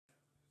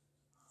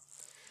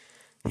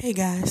Hey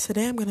guys,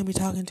 today I'm going to be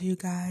talking to you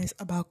guys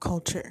about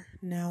culture.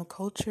 Now,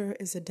 culture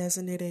is a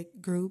designated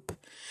group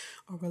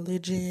or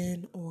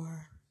religion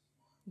or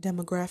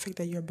demographic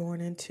that you're born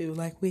into.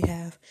 Like, we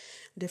have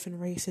different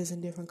races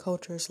and different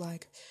cultures,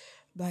 like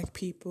black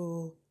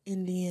people,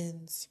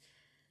 Indians,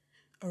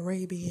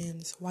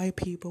 Arabians, white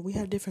people. We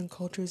have different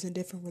cultures and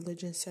different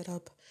religions set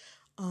up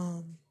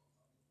on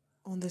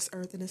this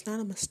earth, and it's not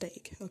a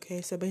mistake.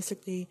 Okay, so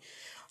basically,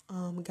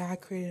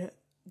 God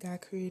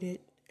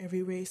created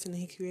every race, and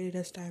He created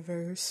us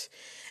diverse.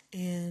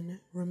 And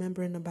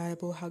remember in the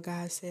Bible how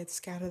God said,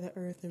 "Scatter the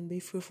earth and be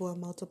fruitful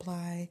and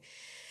multiply,"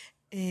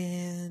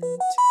 and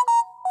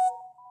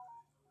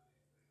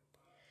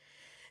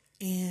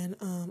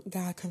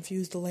God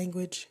confused the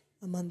language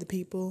among the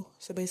people.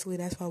 So basically,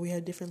 that's why we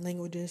have different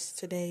languages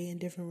today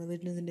and different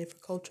religions and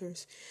different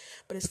cultures.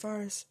 But as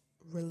far as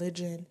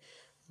religion,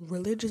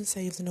 religion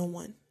saves no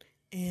one,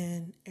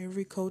 and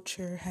every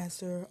culture has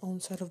their own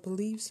set of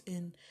beliefs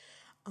and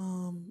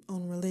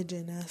on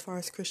religion. Now, as far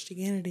as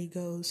Christianity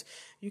goes,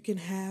 you can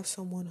have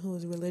someone who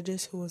is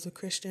religious, who is a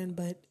Christian,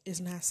 but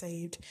is not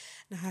saved.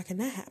 Now, how can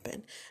that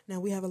happen? Now,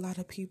 we have a lot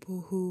of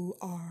people who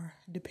are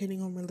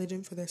depending on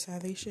religion for their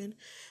salvation,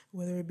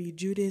 whether it be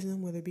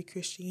Judaism, whether it be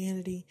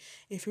Christianity.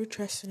 If you're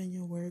trusting in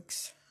your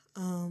works,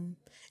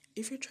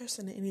 if you're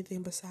trusting in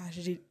anything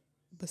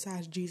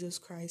besides Jesus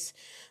Christ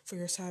for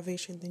your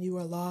salvation, then you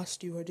are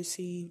lost, you are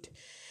deceived,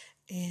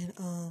 and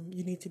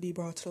you need to be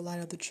brought to the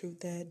light of the truth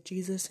that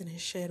Jesus and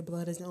His shed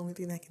blood is the only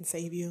thing that can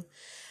save you.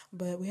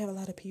 But we have a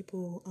lot of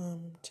people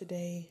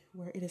today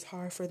where it is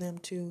hard for them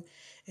to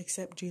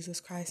accept Jesus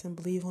Christ and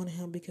believe on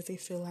Him because they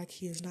feel like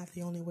He is not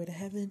the only way to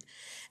heaven.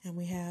 And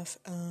we have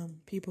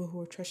people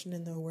who are trusting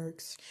in their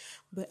works.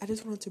 But I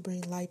just wanted to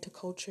bring light to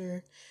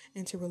culture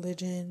and to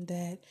religion,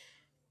 that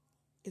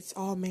it's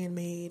all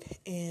man-made,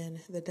 and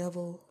the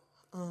devil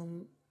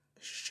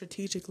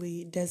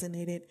strategically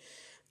designated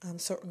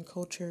certain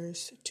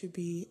cultures to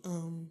be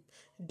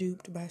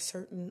duped by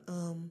certain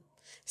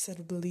set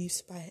of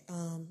beliefs by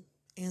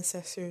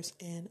ancestors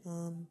and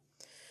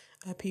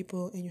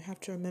people. And you have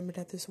to remember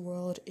that this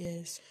world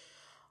is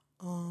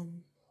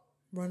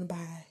run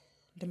by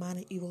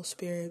demonic evil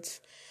spirits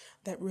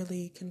that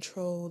really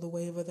control the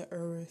wave of the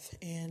earth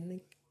and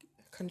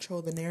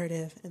control the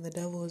narrative. And the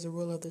devil is the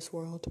ruler of this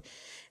world,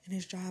 and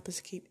his job is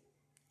to keep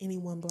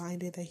anyone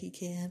blinded that he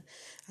can.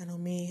 I know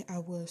me, I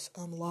was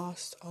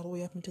lost all the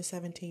way up until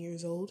 17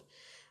 years old.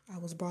 I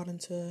was brought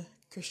into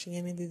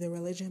Christianity, the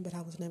religion, but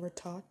I was never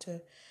taught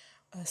to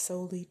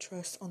solely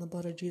trust on the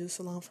blood of Jesus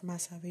alone for my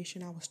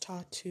salvation. I was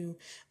taught to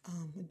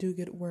do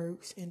good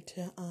works and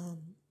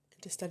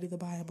to study the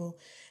Bible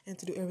and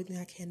to do everything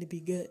I can to be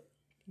good.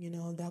 You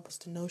know, that was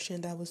the notion,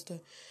 that was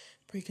the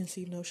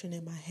preconceived notion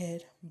in my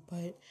head.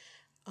 But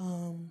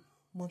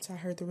once I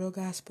heard the real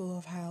gospel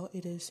of how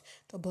it is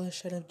the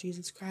bloodshed of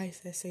Jesus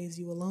Christ that saves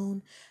you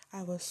alone,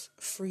 I was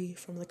free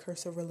from the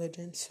curse of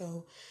religion.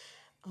 So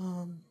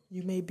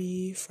you may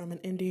be from an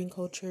Indian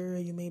culture,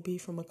 you may be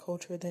from a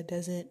culture that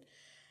doesn't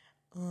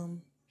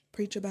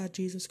preach about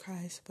Jesus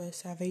Christ, but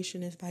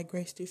salvation is by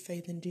grace through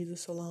faith in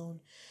Jesus alone.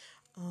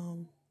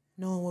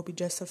 No one will be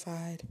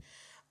justified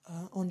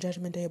on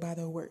Judgment Day by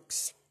their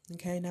works.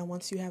 Okay, now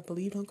once you have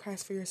believed on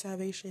Christ for your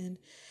salvation,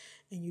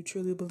 and you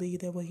truly believe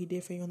that what He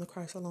did for you on the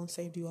cross alone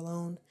saved you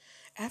alone,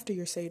 after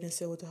you're saved and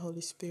sealed with the Holy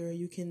Spirit,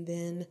 you can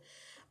then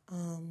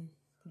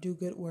do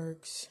good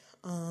works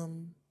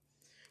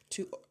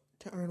to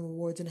earn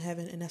rewards in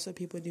heaven. And that's what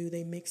people do.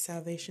 They mix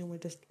salvation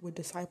with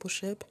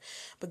discipleship,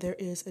 but there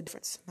is a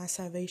difference. My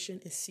salvation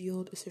is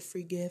sealed. It's a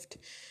free gift.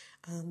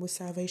 With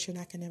salvation,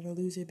 I can never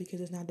lose it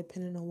because it's not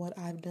dependent on what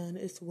I've done.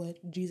 It's what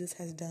Jesus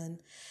has done.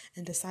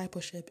 And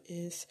discipleship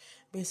is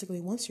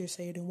basically, once you're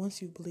saved and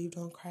once you've believed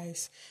on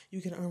Christ,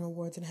 you can earn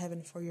rewards in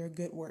heaven for your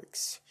good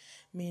works,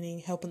 meaning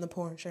helping the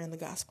poor and sharing the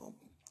gospel.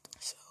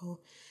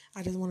 So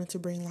I just wanted to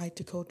bring light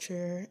to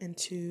culture and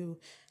to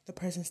the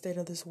present state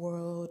of this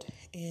world.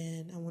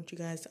 And I want you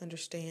guys to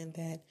understand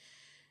that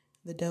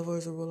the devil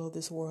is the ruler of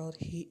this world.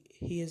 He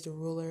is the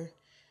ruler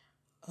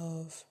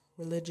of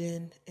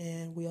religion,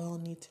 and we all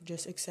need to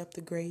just accept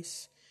the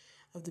grace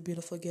of the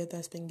beautiful gift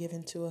that's been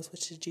given to us,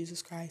 which is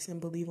Jesus Christ, and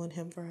believe on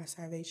Him for our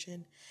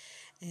salvation.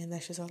 And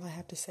that's just all I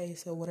have to say.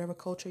 So whatever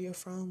culture you're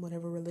from,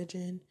 whatever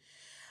religion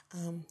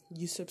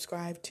you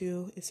subscribe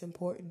to, it's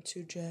important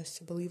to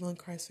just believe on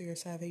Christ for your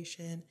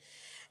salvation.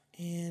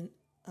 And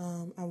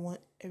I want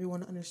everyone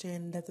to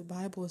understand that the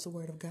Bible is the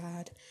Word of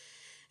God.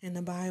 And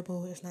the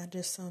Bible is not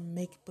just some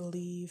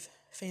make-believe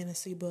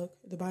fantasy book.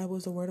 The Bible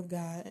is the Word of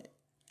God,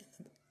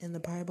 and the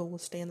Bible will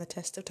stand the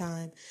test of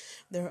time.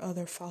 There are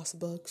other false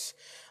books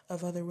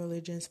of other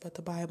religions, but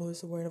the Bible is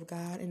the Word of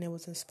God, and it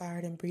was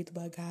inspired and breathed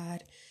by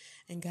God.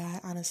 And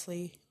God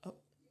honestly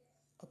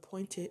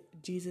appointed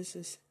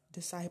Jesus'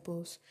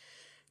 disciples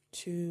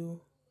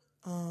to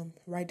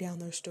write down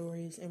their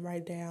stories and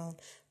write down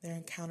their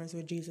encounters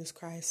with Jesus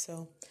Christ.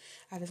 So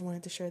I just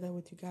wanted to share that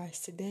with you guys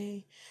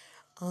today.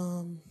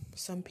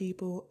 Some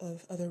people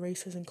of other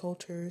races and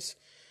cultures,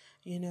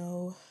 you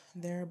know,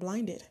 they're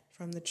blinded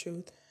from the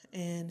truth,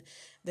 and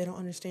they don't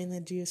understand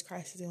that Jesus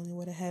Christ is the only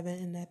way to heaven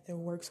and that their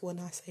works will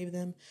not save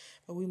them.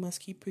 But we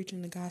must keep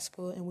preaching the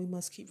gospel, and we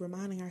must keep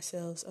reminding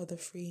ourselves of the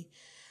free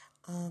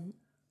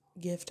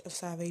gift of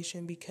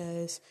salvation,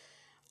 because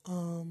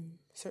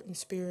certain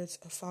spirits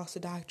of false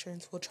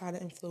doctrines will try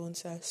to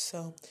influence us.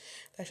 So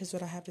that's just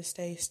what I have to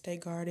stay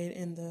guarded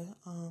in the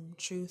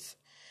truth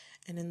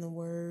and in the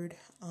word,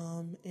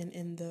 and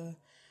in the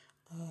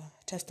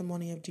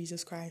testimony of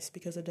Jesus Christ,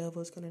 because the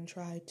devil is going to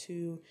try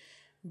to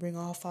bring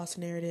all false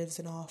narratives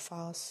and all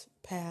false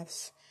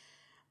paths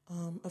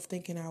of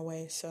thinking our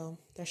way. So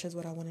that's just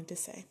what I wanted to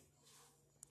say.